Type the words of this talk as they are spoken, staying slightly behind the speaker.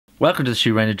Welcome to the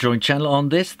Shoe Rainer Drawing Channel on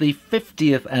this, the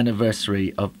 50th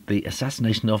anniversary of the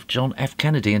assassination of John F.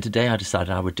 Kennedy, and today I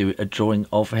decided I would do a drawing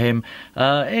of him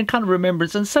in kind of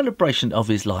remembrance and celebration of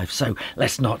his life. So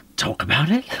let's not talk about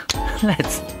it,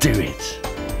 let's do it.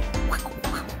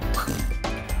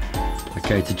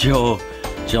 Okay, to draw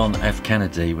John F.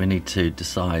 Kennedy we need to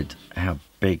decide how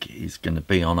big he's going to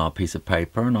be on our piece of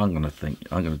paper, and I'm going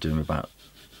to do him about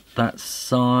that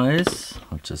size.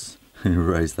 I'll just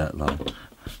erase that line.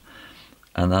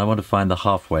 And then I want to find the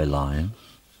halfway line.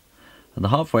 And the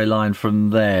halfway line from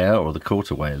there, or the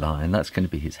quarterway line, that's going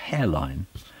to be his hairline.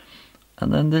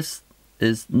 And then this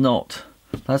is not,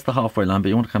 that's the halfway line, but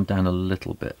you want to come down a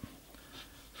little bit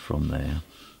from there.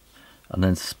 And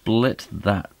then split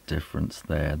that difference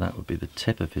there. That would be the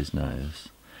tip of his nose.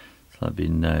 So that'd be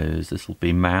nose, this will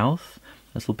be mouth,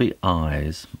 this will be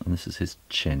eyes, and this is his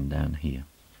chin down here.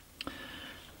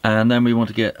 And then we want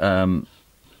to get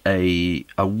a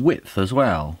width as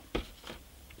well.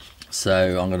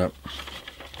 So I'm going to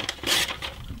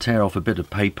tear off a bit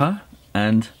of paper,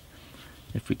 and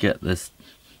if we get this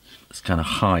kind of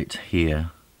height here,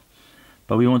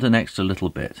 but we want an extra little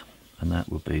bit, and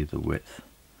that will be the width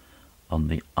on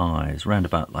the eyes, round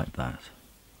about like that.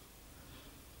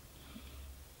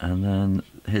 And then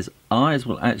his eyes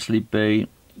will actually be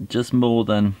just more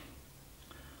than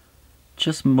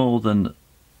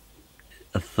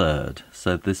a third,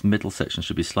 so this middle section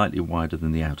should be slightly wider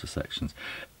than the outer sections.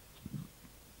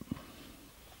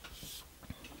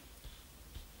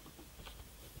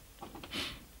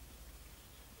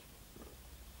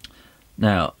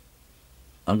 Now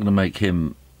I'm going to make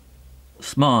him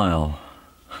smile.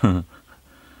 A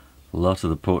lot of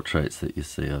the portraits that you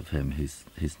see of him, he's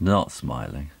not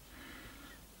smiling,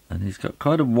 and he's got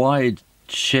quite a wide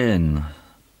chin,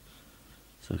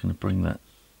 so we're going to bring that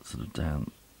sort of down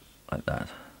like that,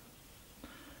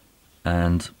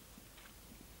 and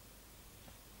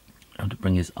I'm going to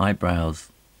bring his eyebrows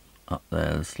up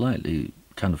there, slightly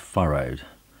kind of furrowed,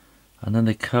 and then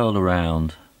they curl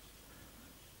around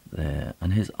there,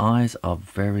 and his eyes are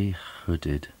very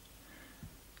hooded,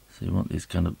 so you want these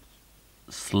kind of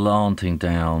slanting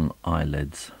down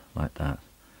eyelids like that,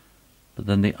 but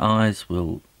then the eyes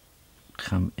will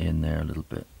come in there a little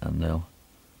bit, and they'll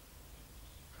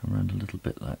come around a little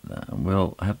bit like that, and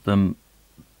we'll have them,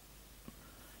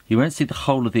 you won't see the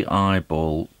whole of the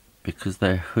eyeball because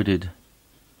they're hooded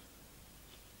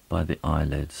by the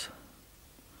eyelids,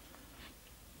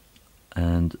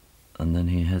 and then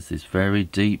he has these very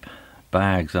deep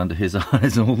bags under his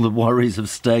eyes, all the worries of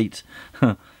state.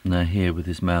 Now here with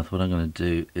his mouth, what I'm going to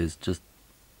do is just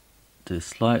do a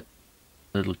slight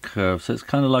little curve, so it's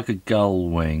kind of like a gull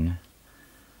wing,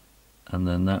 and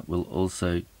then that will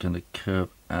also kind of curve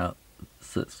out,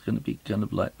 so it's going to be kind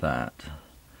of like that.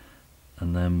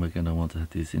 And then we're going to want to have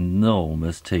these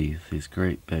enormous teeth, these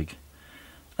great big,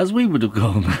 as we would have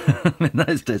gone in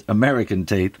those days, American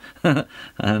teeth. And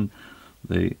I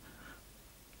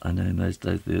know in those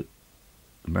days the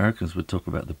Americans would talk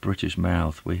about the British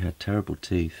mouth. We had terrible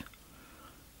teeth.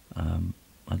 I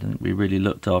don't think we really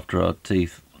looked after our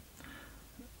teeth,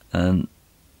 and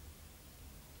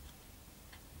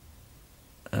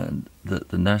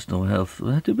the national health,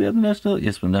 did we have the national,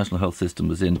 yes, the national health system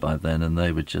was in by then, and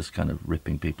they were just kind of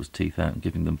ripping people's teeth out and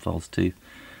giving them false teeth.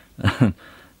 And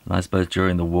I suppose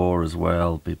during the war as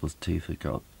well, people's teeth had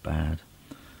got bad,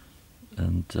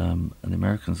 and the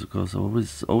Americans, of course,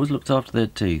 always looked after their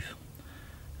teeth.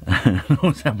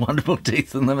 Always had wonderful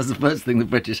teeth, and that was the first thing the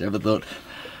British ever thought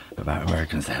about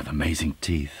Americans. They have amazing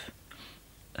teeth,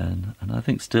 and I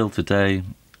think still today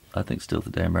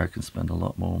Americans spend a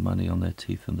lot more money on their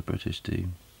teeth than the British do.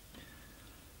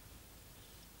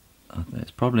 I think it's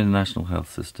probably the national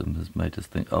health system has made us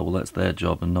think, oh well, that's their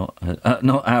job and not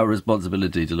our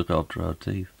responsibility to look after our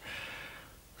teeth.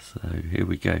 So here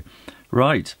we go.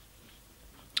 Right,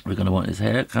 we're going to want his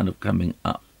hair kind of coming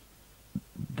up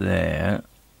there,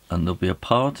 and there'll be a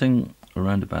parting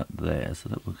around about there, so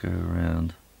that will go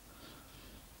around,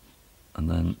 and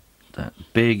then that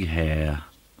big hair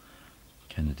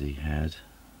Kennedy had,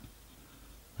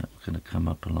 that's going to come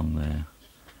up along there.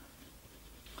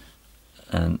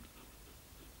 And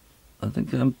I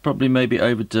think I'm probably maybe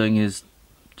overdoing his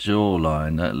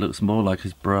jawline. That looks more like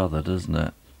his brother, doesn't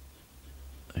it?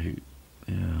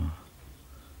 Yeah,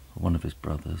 one of his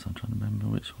brothers. I'm trying to remember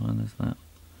which one is that.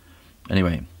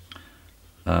 Anyway,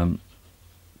 we're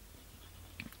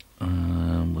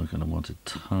going to want a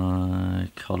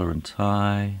tie, collar and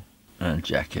tie, and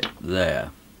jacket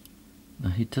there. Now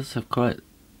he does have quite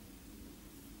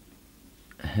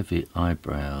heavy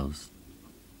eyebrows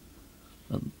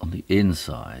on the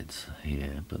insides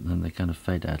here, but then they kind of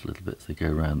fade out a little bit as they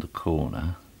go around the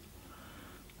corner.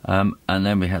 And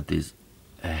then we had these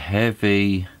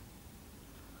heavy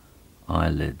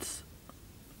eyelids,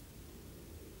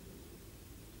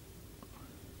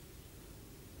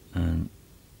 and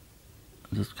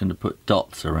I'm just going to put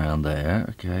dots around there.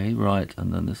 Okay, right,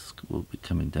 and then this will be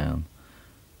coming down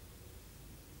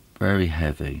very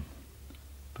heavy,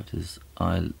 but his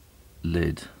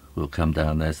eyelid will come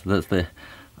down there. So that's the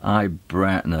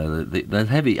eyebrow, no, the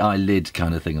heavy eyelid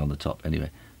kind of thing on the top. Anyway,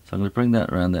 so I'm going to bring that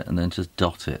around there and then just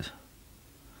dot it,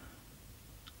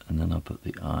 and then I'll put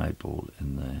the eyeball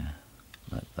in there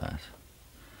like that.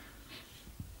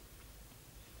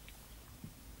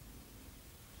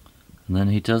 And then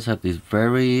he does have these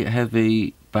very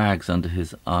heavy bags under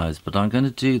his eyes, but I'm going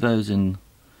to do those in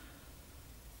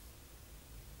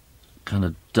kind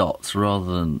of dots rather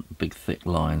than big thick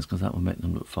lines, because that will make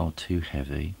them look far too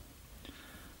heavy.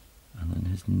 And then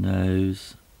his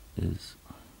nose is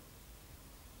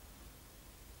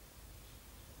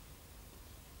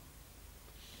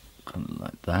kind of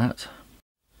like that.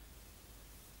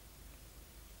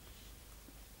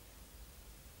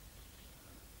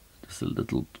 Just a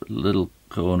little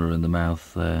corner in the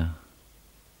mouth there.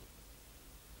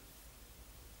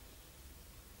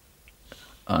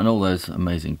 And all those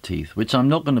amazing teeth, which I'm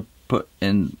not going to put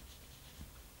in,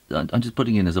 I'm just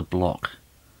putting in as a block,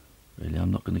 really.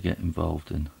 I'm not going to get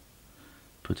involved in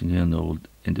putting in all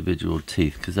individual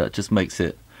teeth, because that just makes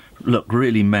it look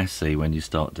really messy when you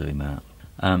start doing that.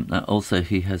 Now also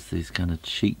he has these kind of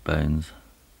cheekbones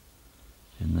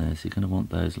in there, so you're going to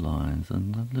want those lines,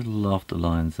 and little laughter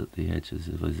lines at the edges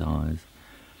of his eyes.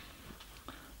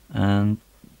 And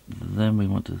then we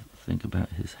want to think about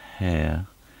his hair.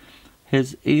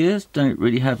 His ears don't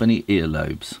really have any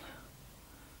earlobes.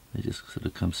 They just sort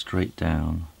of come straight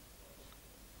down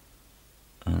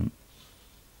and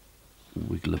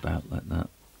wiggle about like that.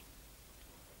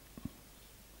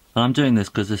 And I'm doing this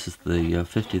because this is the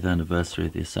 50th anniversary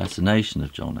of the assassination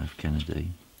of John F.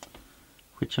 Kennedy,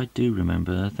 which I do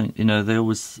remember. I think, you know, they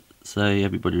always say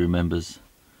everybody remembers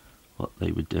what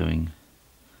they were doing.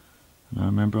 And I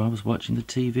remember I was watching the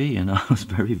TV and I was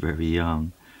very, very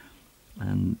young.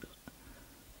 And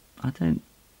I don't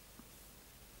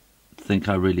think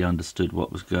I really understood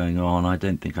what was going on. I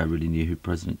don't think I really knew who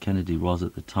President Kennedy was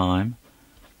at the time.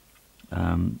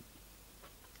 And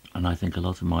I think a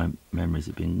lot of my memories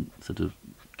have been sort of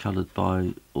coloured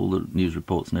by all the news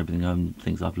reports and everything, and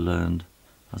things I've learned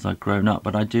as I've grown up.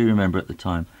 But I do remember at the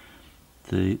time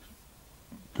there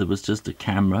was just a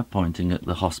camera pointing at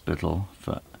the hospital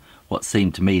for what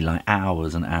seemed to me like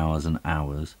hours and hours and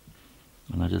hours.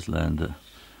 And I just learned that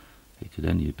it could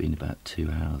only have been about 2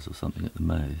 hours or something at the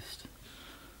most.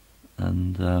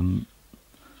 And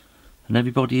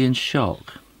everybody in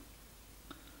shock.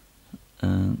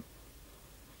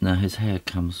 Now his hair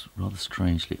comes rather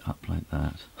strangely up like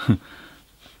that.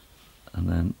 And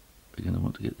then we're going to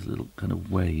want to get this little kind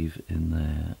of wave in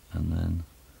there, and then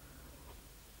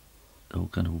all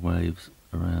kind of waves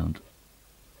around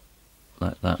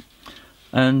like that.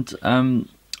 And I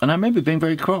remember being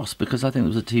very cross because I think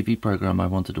there was a TV programme I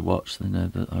wanted to watch, you know,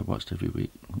 that I watched every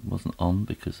week. It wasn't on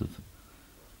because of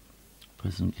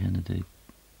President Kennedy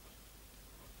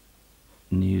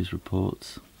news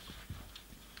reports.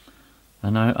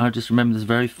 And I just remember this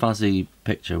very fuzzy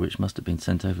picture which must have been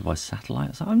sent over by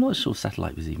satellite. So I'm not sure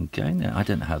satellite was even going there. I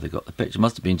don't know how they got the picture. It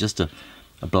must have been just a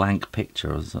blank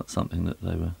picture or something that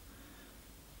they were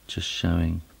just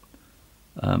showing.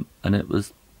 And it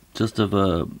was just of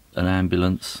an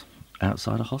ambulance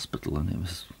outside a hospital, and it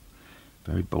was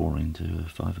very boring to a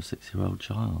 5 or 6 year old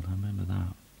child. I remember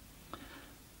that.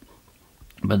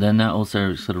 But then that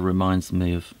also sort of reminds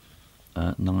me of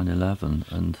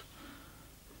 9/11, and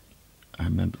I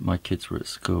remember my kids were at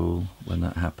school when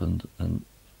that happened, and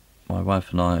my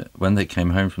wife and I, when they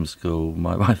came home from school,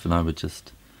 my wife and I were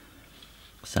just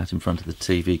sat in front of the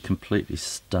TV completely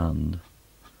stunned.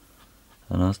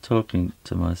 And I was talking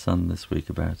to my son this week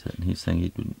about it, and he's saying he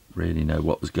didn't really know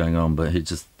what was going on, but he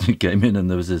just came in and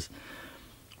there was this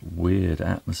weird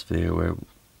atmosphere where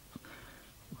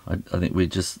I think we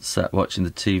just sat watching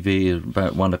the TV.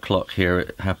 About 1 o'clock here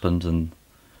it happened, and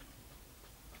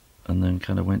then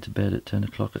kind of went to bed at 10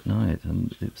 o'clock at night,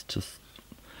 and it was just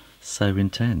so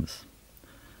intense.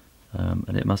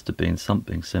 And it must have been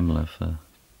something similar for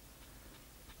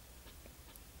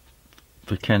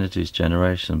Kennedy's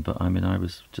generation, but I mean I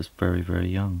was just very, very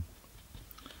young.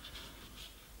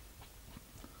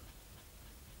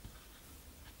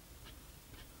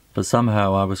 But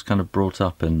somehow I was kind of brought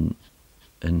up in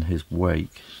his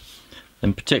wake,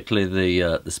 and particularly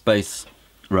the space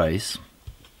race.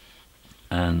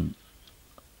 And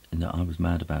you know, I was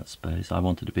mad about space. I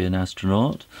wanted to be an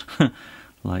astronaut,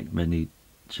 like many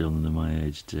children of my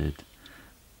age did.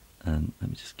 And let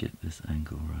me just get this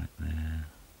angle right there.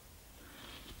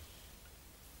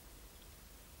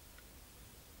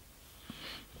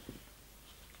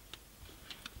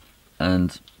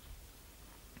 And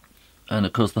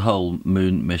of course the whole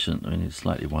moon mission, I mean, it's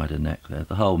slightly wider neck there,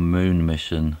 the whole moon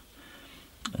mission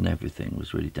and everything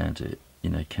was really down to, you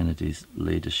know, Kennedy's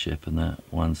leadership and that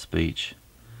one speech.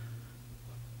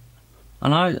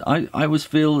 And I always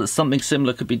feel that something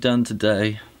similar could be done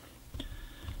today.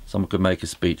 Someone could make a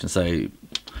speech and say,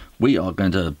 we are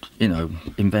going to, you know,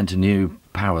 invent a new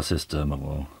power system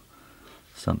or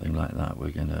something like that. We're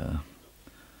going to,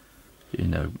 you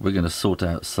know, we're going to sort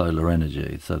out solar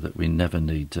energy so that we never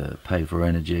need to pay for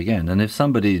energy again. And if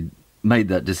somebody made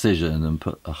that decision and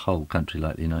put a whole country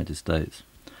like the United States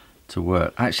to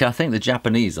work, actually I think the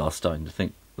Japanese are starting to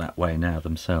think that way now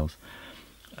themselves,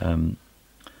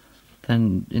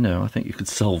 then, you know, I think you could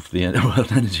solve the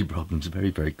world energy problems very,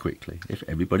 very quickly if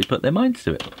everybody put their minds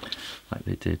to it, like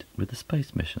they did with the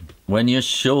space mission. When you're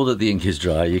sure that the ink is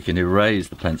dry, you can erase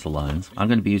the pencil lines. I'm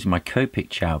going to be using my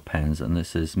Copic Ciao pens, and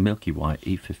this is Milky White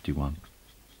E51.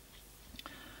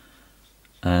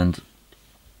 And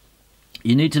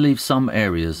you need to leave some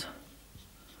areas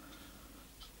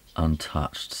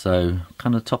untouched, so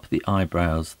kind of top of the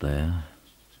eyebrows there.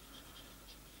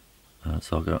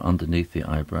 So I'll go underneath the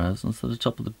eyebrows, and so the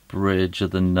top of the bridge of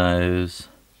the nose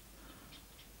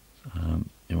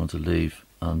you want to leave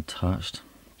untouched.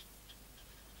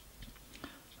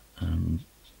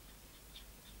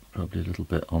 Probably a little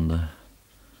bit on the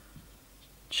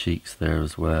cheeks there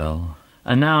as well.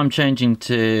 And now I'm changing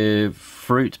to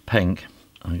fruit pink.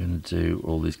 I'm going to do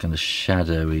all these kind of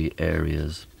shadowy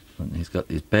areas. And he's got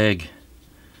these big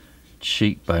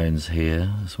cheekbones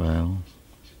here as well.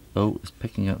 Oh, it's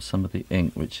picking up some of the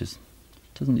ink, which is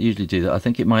doesn't usually do that. I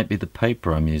think it might be the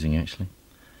paper I'm using actually.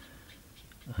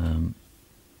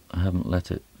 I haven't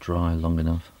let it dry long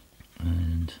enough.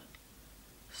 And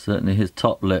certainly his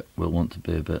top lip will want to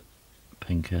be a bit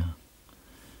pinker.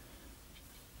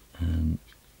 And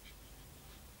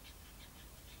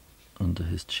under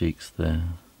his cheeks there.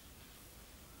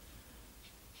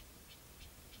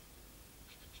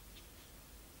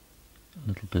 A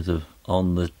little bit of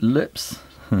on the lips.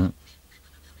 And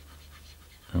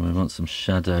we want some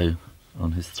shadow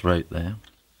on his throat there.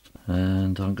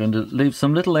 And I'm going to leave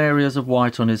some little areas of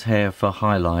white on his hair for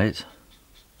highlight.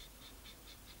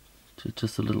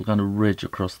 Just a little kind of ridge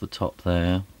across the top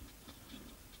there.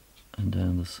 And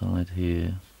down the side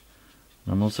here.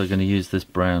 I'm also going to use this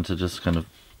brown to just kind of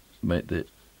make the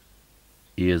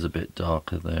ears a bit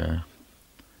darker there.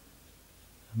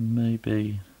 And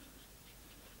maybe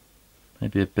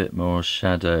a bit more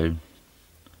shadow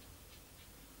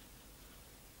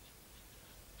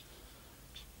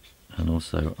and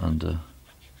also under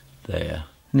there.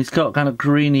 And he's got kind of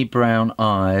greeny brown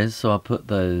eyes, so I'll put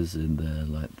those in there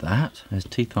like that. His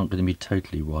teeth aren't going to be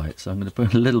totally white, so I'm going to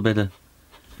put a little bit of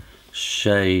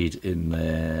shade in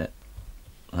there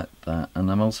like that.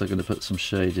 And I'm also going to put some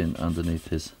shade in underneath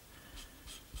his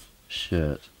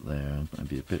shirt there,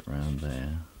 maybe a bit round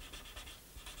there.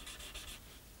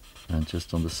 And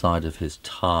just on the side of his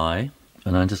tie.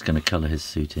 And I'm just going to colour his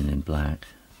suit in black.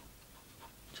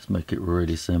 Just make it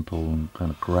really simple and kind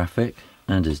of graphic.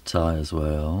 And his tie as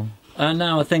well. And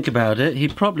now I think about it, he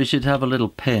probably should have a little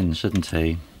pin, shouldn't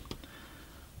he?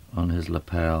 On his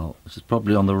lapel, which is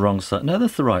probably on the wrong side. No,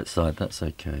 that's the right side, that's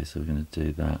okay. So we're going to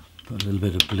do that. Put a little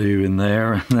bit of blue in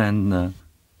there, and then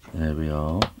there we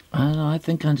are. And I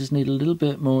think I just need a little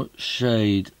bit more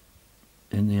shade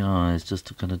in the eyes, just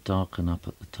to kind of darken up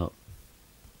at the top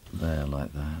there,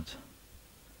 like that.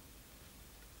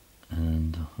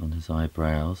 And on his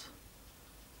eyebrows.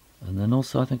 And then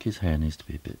also I think his hair needs to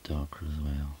be a bit darker as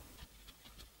well.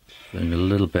 Being a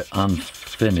little bit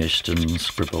unfinished and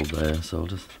scribbled there, so I'll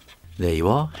just... There you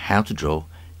are, how to draw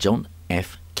John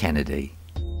F. Kennedy.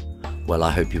 Well, I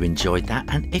hope you enjoyed that,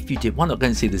 and if you did, why not go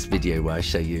and see this video where I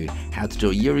show you how to draw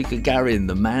Yuri Gagarin,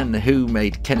 the man who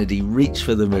made Kennedy reach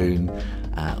for the moon,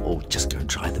 or just go and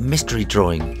try the mystery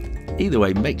drawing. Either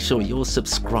way, make sure you're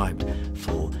subscribed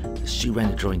for the Shoe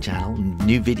Render Drawing channel.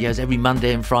 New videos every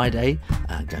Monday and Friday.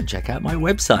 Go and check out my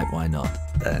website, why not?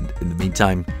 And in the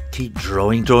meantime, keep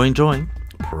drawing, drawing, drawing.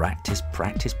 Practice,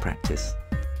 practice, practice.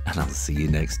 And I'll see you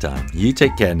next time. You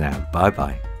take care now.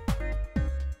 Bye-bye.